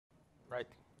Right,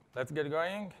 let's get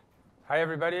going. Hi,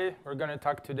 everybody. We're going to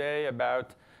talk today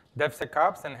about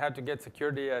DevSecOps and how to get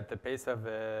security at the pace of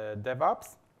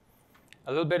DevOps.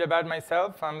 A little bit about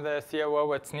myself. I'm the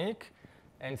COO at Sneak,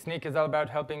 and Sneak is all about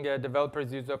helping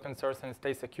developers use open source and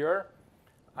stay secure.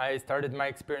 I started my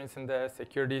experience in the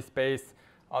security space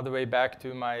all the way back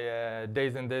to my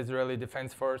days in the Israeli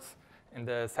Defense Force in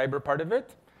the cyber part of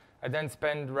it. I then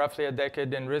spent roughly a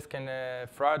decade in risk and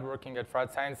fraud, working at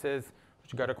Fraud Sciences,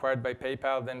 which got acquired by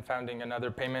PayPal, then founding another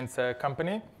payments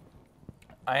company.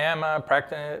 I am a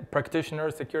practitioner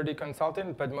security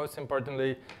consultant, but most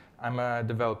importantly, I'm a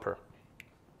developer.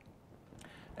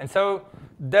 And so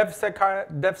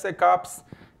DevSecOps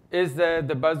is the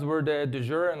buzzword du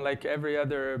jour, and like every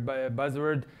other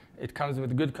buzzword, it comes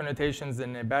with good connotations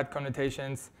and bad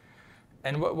connotations.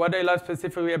 And what I love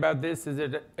specifically about this is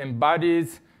it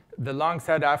embodies the long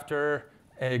sought after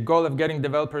a goal of getting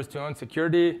developers to own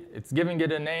security. It's giving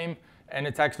it a name, and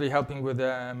it's actually helping with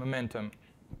momentum.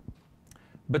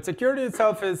 But security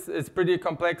itself is pretty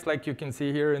complex, like you can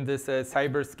see here in this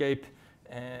cyberscape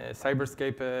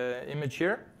image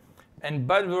here. And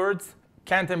buzzwords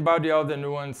can't embody all the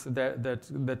nuance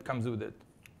that comes with it.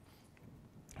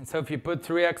 And so if you put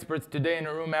 3 experts today in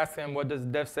a room, ask them what does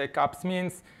DevSecOps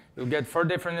means, you'll get 4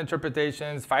 different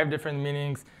interpretations, 5 different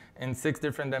meanings, and 6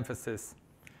 different emphases.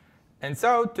 And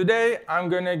so today, I'm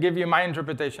going to give you my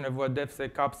interpretation of what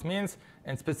DevSecOps means,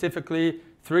 and specifically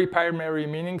 3 primary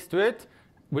meanings to it,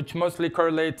 which mostly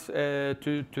correlate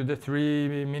to the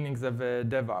 3 meanings of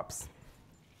DevOps.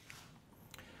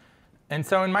 And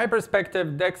so in my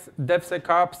perspective,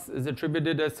 DevSecOps is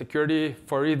attributed as security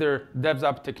for either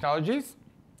DevOps technologies,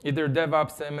 either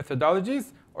DevOps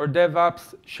methodologies, or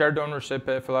DevOps shared ownership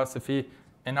philosophy,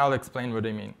 and I'll explain what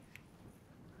I mean.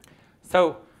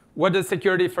 So what does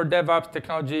security for DevOps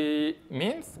technology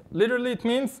means? Literally, it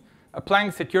means applying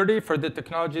security for the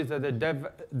technologies that the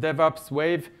DevOps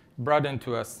wave brought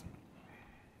into us.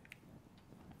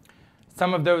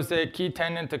 Some of those key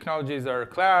tenant technologies are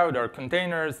cloud, are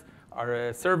containers,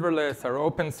 are serverless, are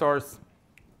open source.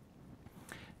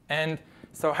 And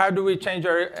so how do we change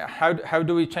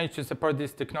to support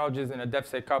these technologies in a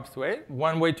DevSecOps way?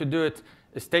 One way to do it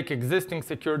is take existing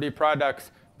security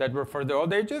products that were for the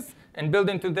old ages and build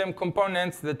into them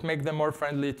components that make them more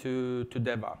friendly to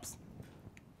DevOps.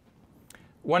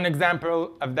 One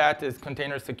example of that is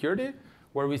container security,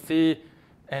 where we see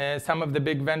some of the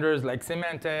big vendors like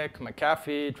Symantec,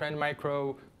 McAfee, Trend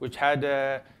Micro, which had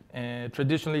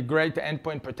traditionally great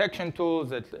endpoint protection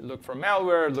tools that look for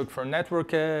malware, look for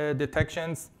network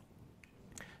detections.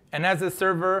 And as a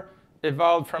server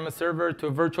evolved from a server to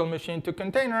a virtual machine to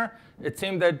container, it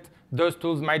seemed that those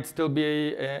tools might still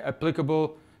be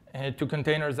applicable to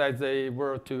containers as they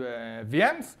were to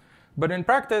VMs. But in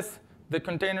practice, the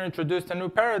container introduced a new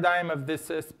paradigm of this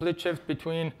split shift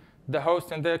between the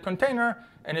host and the container,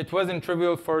 and it wasn't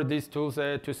trivial for these tools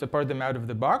to support them out of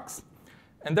the box.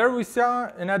 And there we saw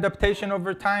an adaptation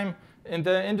over time in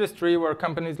the industry where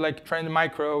companies like Trend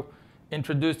Micro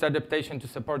introduced adaptation to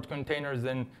support containers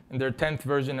in their 10th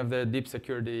version of the deep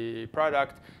security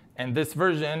product. And this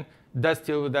version does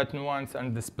deal with that nuance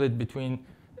and the split between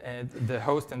the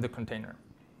host and the container.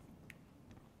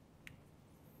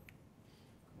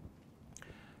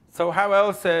 So how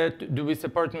else do we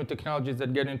support new technologies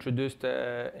that get introduced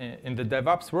in the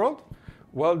DevOps world?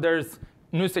 Well, there's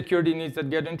new security needs that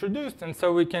get introduced, and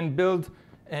so we can build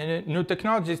new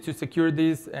technologies to secure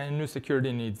these new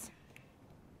security needs.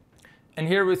 And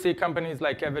here we see companies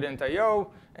like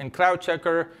Evident.io and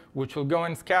CloudCheckr, which will go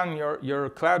and scan your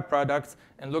cloud products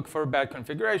and look for bad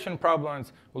configuration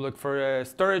problems, will look for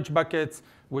storage buckets,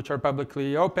 which are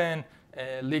publicly open,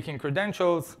 leaking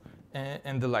credentials,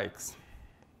 and the likes.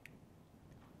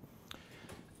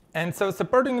 And so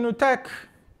supporting new tech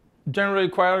generally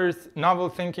requires novel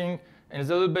thinking, and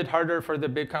is a little bit harder for the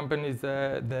big companies,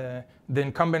 the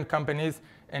incumbent companies.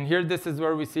 And here, this is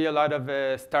where we see a lot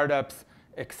of startups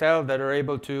excel that are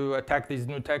able to attack these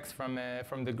new techs from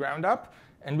the ground up.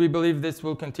 And we believe this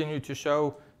will continue to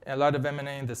show a lot of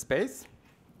M&A in the space.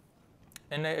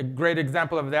 And a great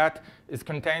example of that is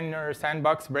container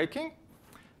sandbox breaking.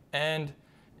 And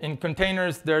in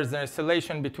containers, there's an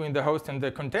isolation between the host and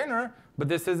the container, but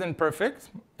this isn't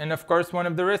perfect. And of course, one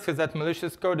of the risks is that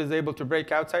malicious code is able to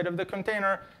break outside of the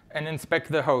container and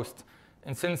inspect the host.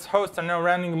 And since hosts are now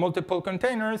running multiple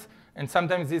containers, and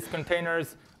sometimes these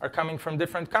containers are coming from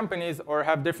different companies or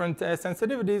have different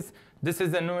sensitivities, this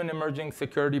is a new and emerging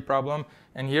security problem.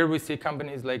 And here we see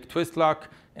companies like Twistlock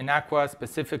and Aqua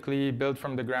specifically built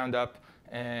from the ground up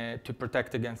to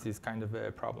protect against these kind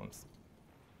of problems.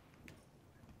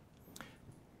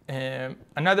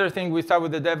 Another thing we saw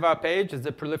with the DevOps page is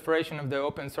the proliferation of the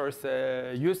open source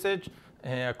usage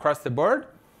across the board.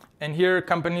 And here,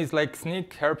 companies like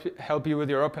Snyk help you with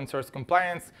your open source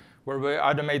compliance, where we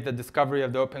automate the discovery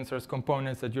of the open source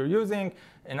components that you're using,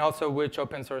 and also which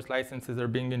open source licenses are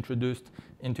being introduced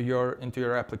into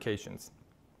your applications.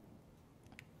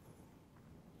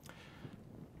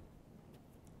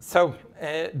 So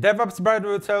DevOps brought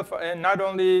with itself not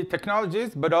only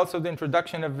technologies, but also the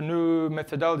introduction of new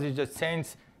methodologies that change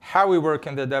how we work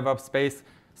in the DevOps space,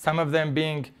 some of them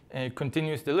being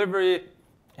continuous delivery,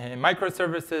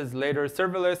 microservices, later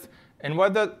serverless. And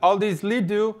what all these lead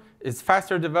to is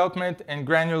faster development and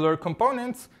granular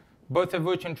components, both of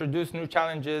which introduce new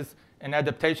challenges and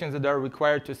adaptations that are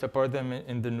required to support them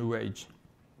in the new age.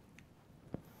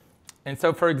 And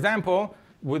so, for example,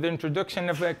 with the introduction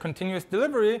of a continuous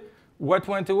delivery, what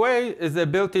went away is the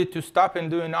ability to stop and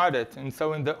do an audit. And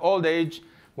so in the old age,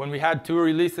 when we had 2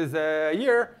 releases a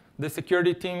year, the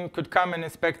security team could come and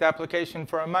inspect the application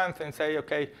for a month and say,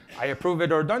 OK, I approve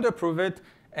it or don't approve it.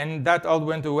 And that all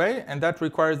went away, and that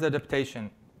requires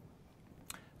adaptation.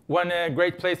 One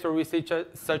great place where we see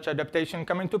such adaptation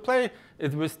come into play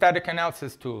is with static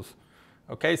analysis tools.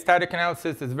 OK, static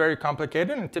analysis is very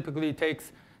complicated and typically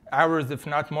takes hours, if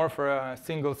not more, for a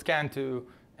single scan to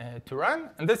run.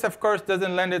 And this, of course,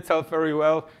 doesn't lend itself very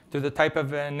well to the type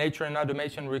of nature and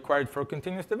automation required for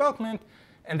continuous development.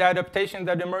 And the adaptation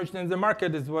that emerged in the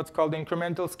market is what's called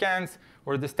incremental scans,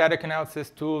 where the static analysis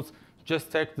tools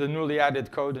just check the newly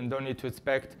added code and don't need to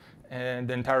inspect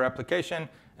the entire application,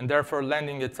 and therefore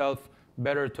lending itself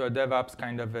better to a DevOps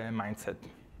kind of mindset.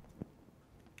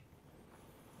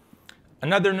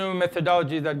 Another new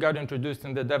methodology that got introduced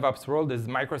in the DevOps world is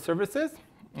microservices.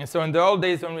 And so in the old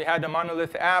days, when we had a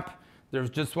monolith app, there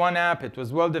was just one app. It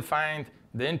was well-defined.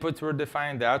 The inputs were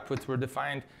defined. The outputs were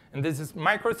defined. And this is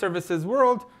microservices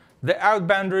world. The out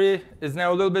boundary is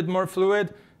now a little bit more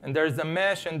fluid. And there's a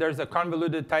mesh, and there's a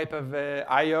convoluted type of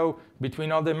I/O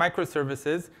between all the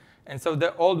microservices. And so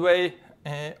the old way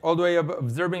of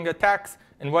observing attacks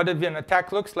and what an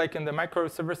attack looks like in the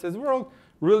microservices world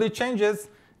really changes.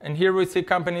 And here we see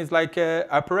companies like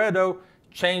a.k.a.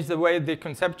 change the way they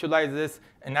conceptualize this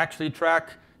and actually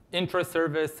track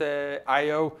intra-service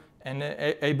I/O and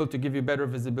able to give you better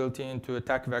visibility into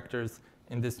attack vectors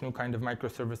in this new kind of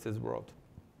microservices world.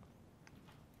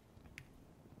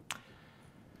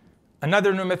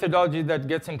 Another new methodology that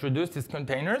gets introduced is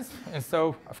containers. And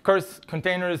so, of course,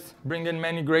 containers bring in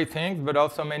many great things, but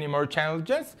also many more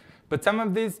challenges. But some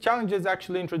of these challenges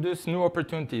actually introduce new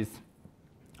opportunities.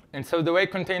 And so the way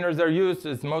containers are used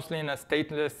is mostly in a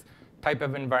stateless type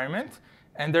of environment.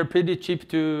 And they're pretty cheap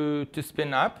to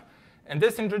spin up. And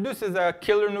this introduces a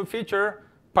killer new feature,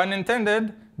 pun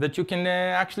intended, that you can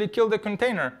actually kill the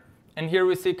container. And here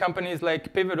we see companies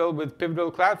like Pivotal with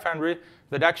Pivotal Cloud Foundry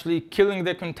that actually killing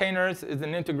the containers is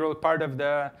an integral part of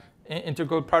the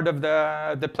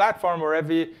platform, where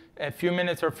every few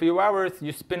minutes or few hours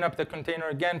you spin up the container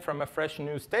again from a fresh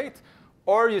new state,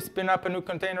 or you spin up a new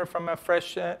container from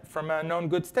a known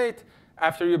good state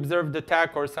after you observe the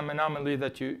attack or some anomaly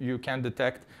that you can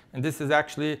detect. And this is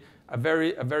actually a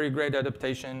very great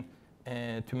adaptation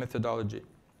to methodology.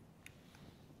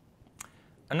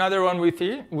 Another one we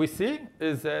see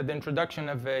is the introduction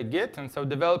of Git. And so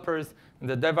developers in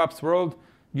the DevOps world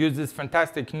use this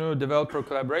fantastic new developer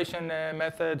collaboration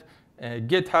method,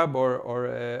 GitHub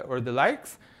or the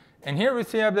likes. And here we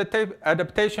see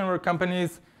adaptation where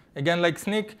companies, again like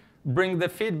Snyk, bring the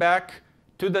feedback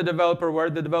to the developer where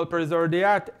the developer is already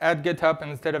at GitHub,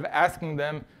 and instead of asking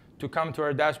them to come to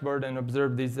our dashboard and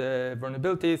observe these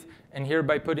vulnerabilities. And here,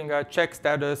 by putting a check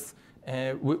status,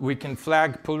 we can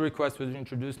flag pull requests which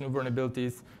introduce new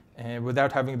vulnerabilities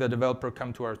without having the developer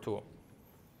come to our tool.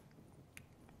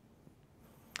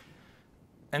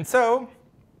 And so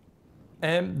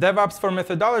DevOps for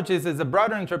methodologies is a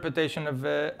broader interpretation of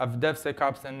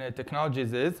DevSecOps and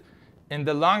technologies is. In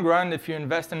the long run, if you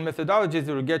invest in methodologies,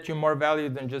 it will get you more value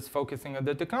than just focusing on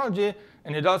the technology.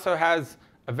 And it also has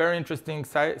a very interesting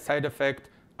side effect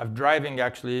of driving,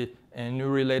 actually, a new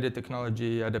related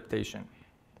technology adaptation.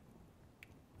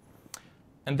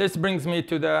 And this brings me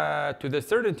to the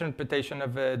third interpretation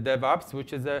of DevOps,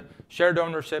 which is a shared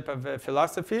ownership of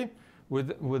philosophy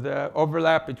with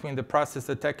overlap between the process,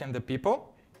 the tech, and the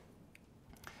people.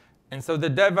 And so the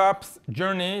DevOps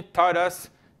journey taught us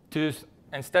to,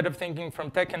 instead of thinking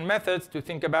from tech and methods, to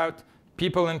think about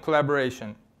people and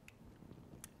collaboration.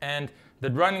 And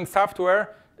that running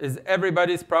software is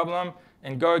everybody's problem,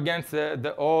 and go against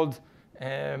the old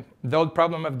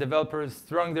problem of developers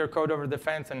throwing their code over the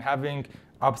fence and having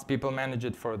ops people manage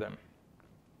it for them.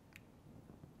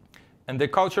 And the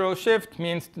cultural shift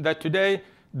means that today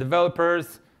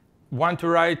developers want to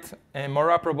write a more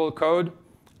operable code.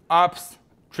 Ops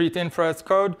treat infra as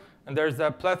code. And there's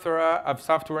a plethora of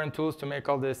software and tools to make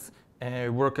all this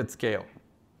work at scale.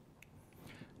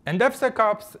 And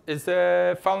DevSecOps is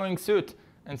following suit.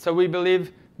 And so we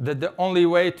believe that the only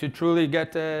way to truly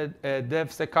get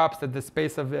DevSecOps at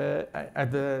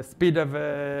the speed of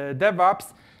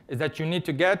DevOps is that you need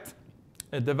to get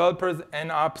developers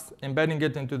and ops embedding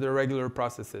it into their regular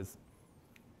processes.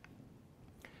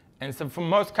 And so for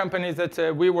most companies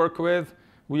that we work with,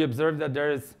 we observe that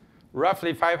there is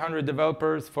roughly 500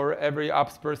 developers for every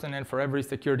ops person and for every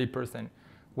security person.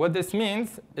 What this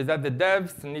means is that the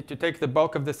devs need to take the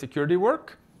bulk of the security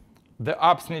work, the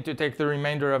ops need to take the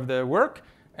remainder of the work,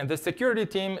 and the security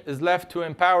team is left to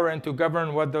empower and to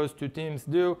govern what those two teams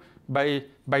do by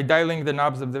dialing the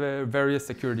knobs of the various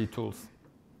security tools.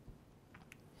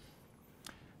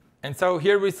 And so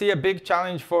here we see a big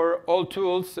challenge for all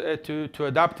tools to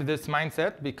adopt this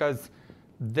mindset, because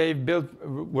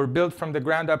were built from the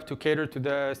ground up to cater to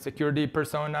the security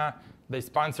persona. They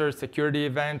sponsor security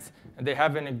events, and they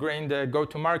have an ingrained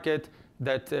go-to-market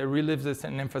that relives this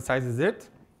and emphasizes it.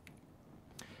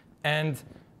 And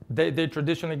they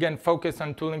traditionally, again, focus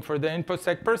on tooling for the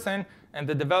InfoSec person, and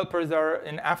the developers are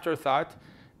an afterthought.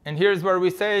 And here's where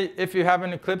we say, if you have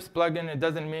an Eclipse plugin, it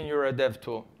doesn't mean you're a dev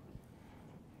tool.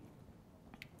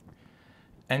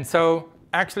 And so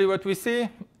actually what we see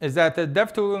is that the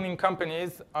dev tooling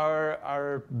companies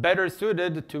are better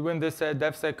suited to win this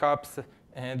DevSecOps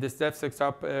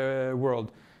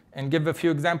world. And give a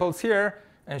few examples here,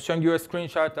 and showing you a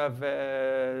screenshot of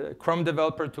Chrome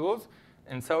developer tools.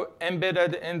 And so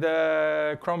embedded in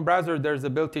the Chrome browser, there's the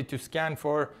ability to scan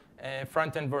for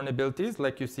front-end vulnerabilities,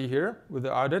 like you see here with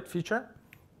the audit feature.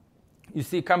 You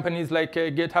see companies like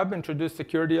GitHub introduce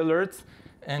security alerts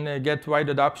and get wide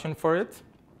adoption for it.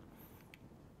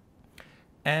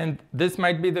 And this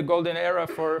might be the golden era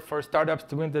for startups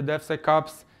to win the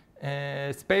DevSecOps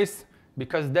space,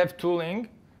 because dev tooling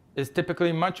is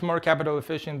typically much more capital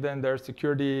efficient than their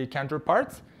security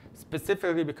counterparts,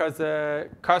 specifically because the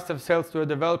cost of sales to a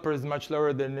developer is much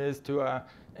lower than it is to a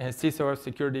CISO or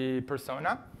security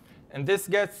persona. And this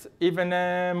gets even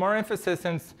more emphasis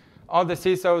since all the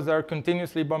CISOs are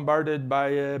continuously bombarded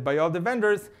by all the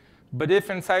vendors. But if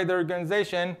inside the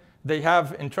organization they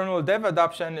have internal dev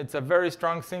adoption, it's a very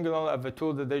strong signal of a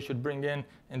tool that they should bring in,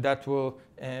 and that will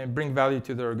bring value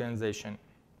to the organization.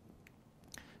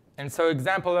 And so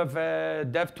example of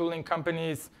dev tooling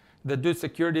companies that do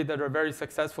security that are very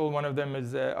successful, one of them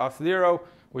is Auth0,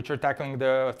 which are tackling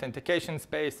the authentication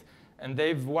space. And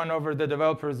they've won over the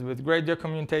developers with great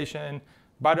documentation,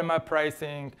 bottom-up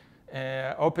pricing,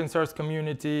 open source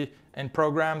community, and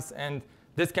programs. And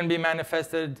this can be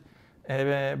manifested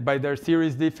by their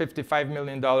Series D $55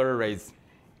 million raise.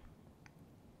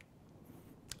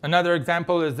 Another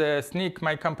example is Sneak,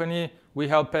 my company. We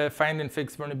help find and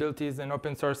fix vulnerabilities in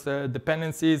open source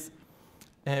dependencies.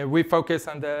 We focus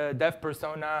on the dev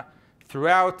persona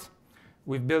throughout.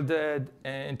 We've built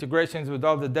integrations with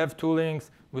all the dev toolings,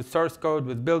 with source code,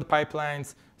 with build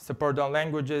pipelines, support all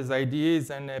languages, IDEs,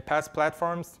 and PaaS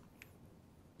platforms.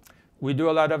 We do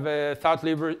a lot of thought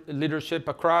leadership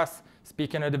across,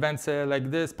 speaking at events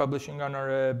like this, publishing on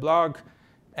our blog.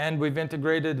 And we've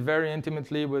integrated very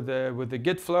intimately with the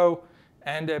Git flow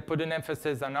and put an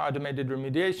emphasis on automated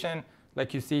remediation.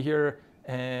 Like you see here,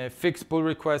 fix pull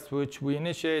requests, which we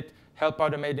initiate, help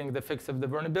automating the fix of the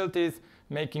vulnerabilities,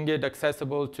 making it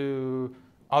accessible to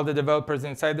all the developers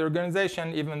inside the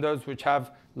organization, even those which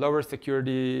have lower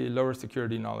security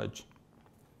knowledge.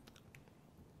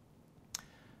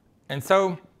 And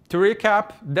so to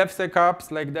recap, DevSecOps,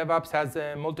 like DevOps, has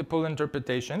multiple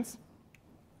interpretations.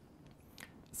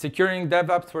 Securing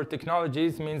DevOps for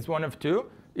technologies means one of two: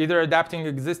 either adapting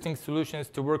existing solutions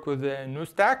to work with new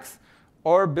stacks,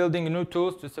 or building new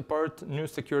tools to support new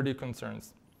security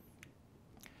concerns.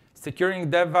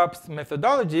 Securing DevOps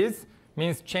methodologies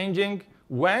means changing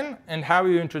when and how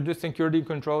you introduce security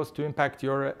controls to impact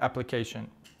your application.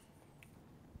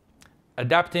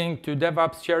 Adapting to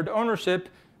DevOps shared ownership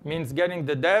means getting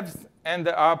the devs and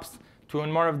the ops to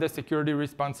own more of the security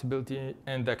responsibility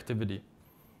and activity.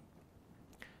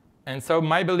 And so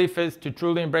my belief is, to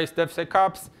truly embrace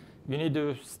DevSecOps, you need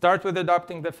to start with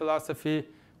adopting the philosophy,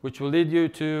 which will lead you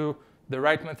to the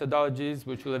right methodologies,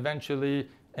 which will eventually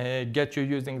get you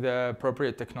using the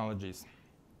appropriate technologies.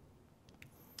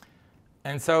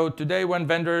 And so today, when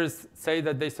vendors say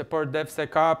that they support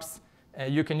DevSecOps,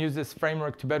 you can use this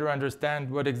framework to better understand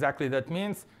what exactly that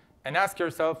means, and ask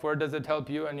yourself, where does it help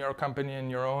you and your company in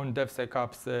your own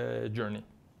DevSecOps journey?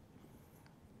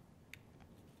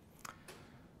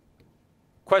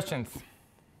 Questions?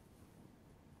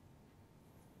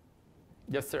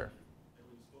 Yes, sir. And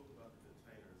when you spoke about the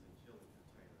containers and killing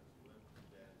containers, what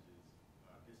advantages,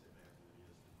 disadvantages it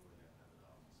is to doing that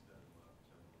methodology, spinning them up,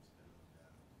 killing them, spinning them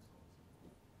down, and so on and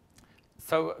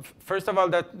so forth? So first of all,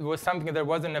 that was something that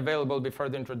wasn't available before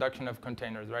the introduction of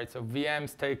containers, right? So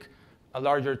VMs take a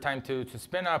larger time to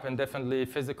spin up, and definitely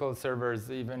physical servers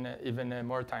even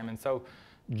more time. And so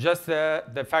just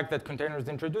the fact that containers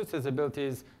introduce this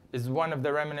ability is one of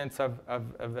the remnants of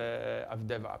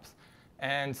DevOps.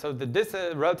 And so the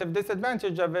relative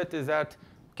disadvantage of it is that,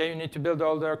 okay, you need to build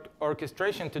all the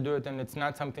orchestration to do it, and it's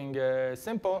not something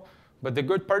simple. But the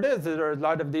good part is that there are a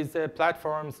lot of these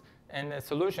platforms and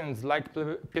solutions like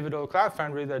Pivotal Cloud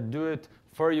Foundry that do it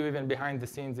for you even behind the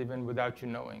scenes, even without you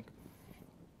knowing.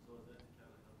 So is that to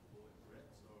kind of help avoid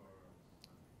threats or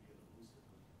be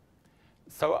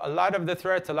elusive? So a lot of the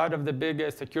threats, a lot of the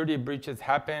big security breaches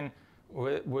happen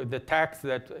with attacks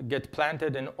that get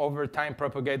planted and over time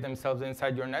propagate themselves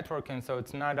inside your network. And so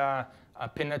it's not a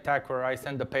pin attack where I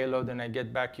send the payload and I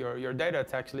get back your data.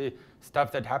 It's actually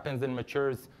stuff that happens and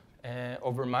matures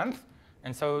over months.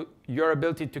 And so your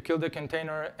ability to kill the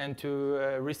container and to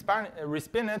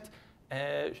respin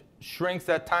it shrinks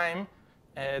that time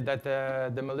that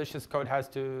the malicious code has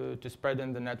to spread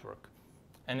in the network.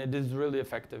 And it is really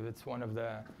effective. It's one of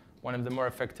the more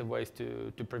effective ways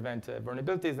to prevent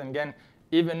vulnerabilities. And again,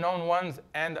 even known ones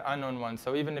and unknown ones.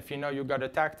 So even if you know you got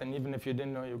attacked, and even if you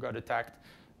didn't know you got attacked,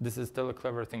 this is still a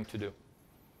clever thing to do.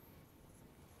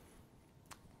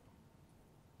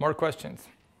 More questions?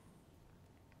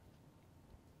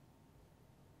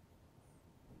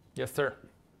 Yes, sir.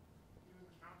 You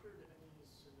encountered any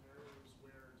scenarios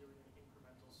where doing an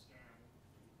incremental scan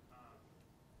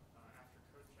after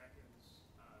code check-ins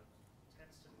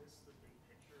tends to miss the big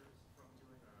picture from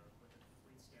doing a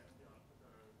complete scan of the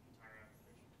entire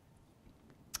application?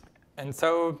 And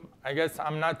so I guess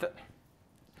I'm not.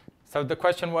 So the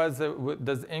question was,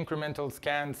 does incremental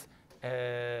scans,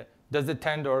 does it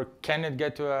tend or can it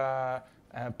get to a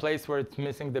place where it's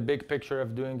missing the big picture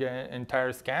of doing an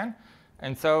entire scan?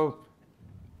 And so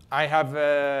I have,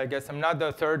 I guess I'm not the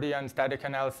authority on static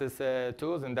analysis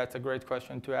tools, and that's a great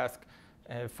question to ask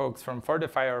folks from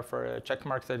Fortify or for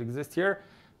checkmarks that exist here.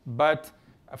 But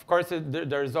of course,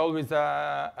 there's always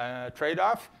a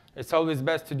trade-off. It's always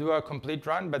best to do a complete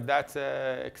run, but that's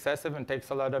excessive and takes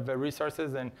a lot of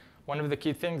resources. And one of the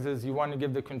key things is you want to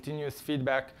give the continuous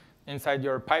feedback inside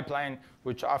your pipeline,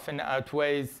 which often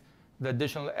outweighs the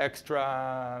additional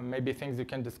extra maybe things you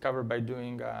can discover by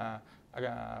doing a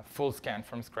full scan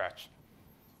from scratch.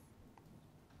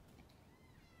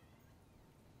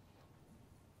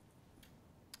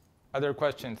 Other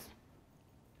questions?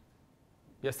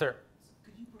 Yes, sir. So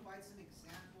could you provide some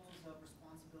examples of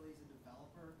responsibilities a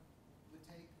developer would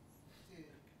take to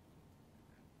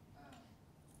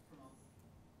promote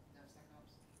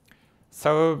DevSecOps?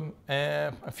 So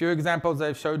a few examples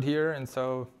I've showed here, and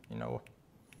so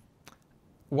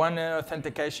one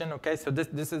authentication. Okay, so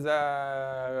this is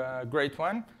a great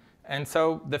one, and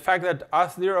so the fact that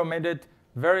Auth0 made it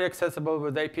very accessible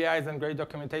with APIs and great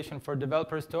documentation for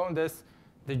developers to own this,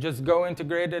 they just go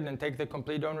integrate it and take the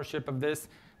complete ownership of this,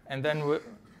 and then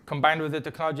combined with the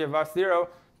technology of Auth0,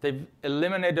 they've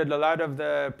eliminated a lot of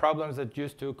the problems that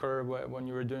used to occur when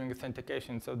you were doing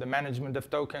authentication. So the management of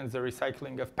tokens, the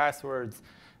recycling of passwords,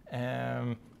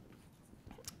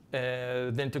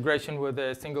 the integration with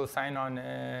a single sign-on,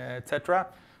 etc.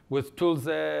 With tools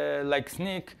like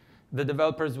Snyk, the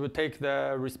developers would take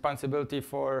the responsibility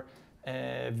for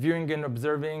viewing and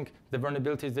observing the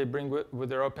vulnerabilities they bring with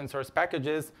their open source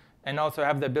packages, and also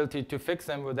have the ability to fix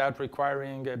them without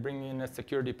requiring bringing in a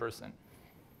security person.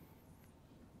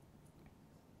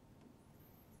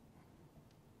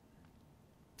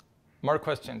 More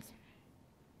questions?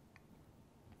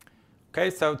 Okay,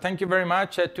 so thank you very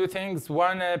much. Two things.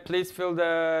 One, please fill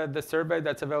the survey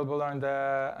that's available on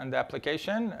the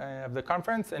application of the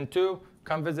conference. And two,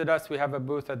 come visit us. We have a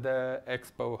booth at the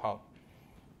Expo Hall.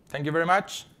 Thank you very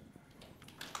much.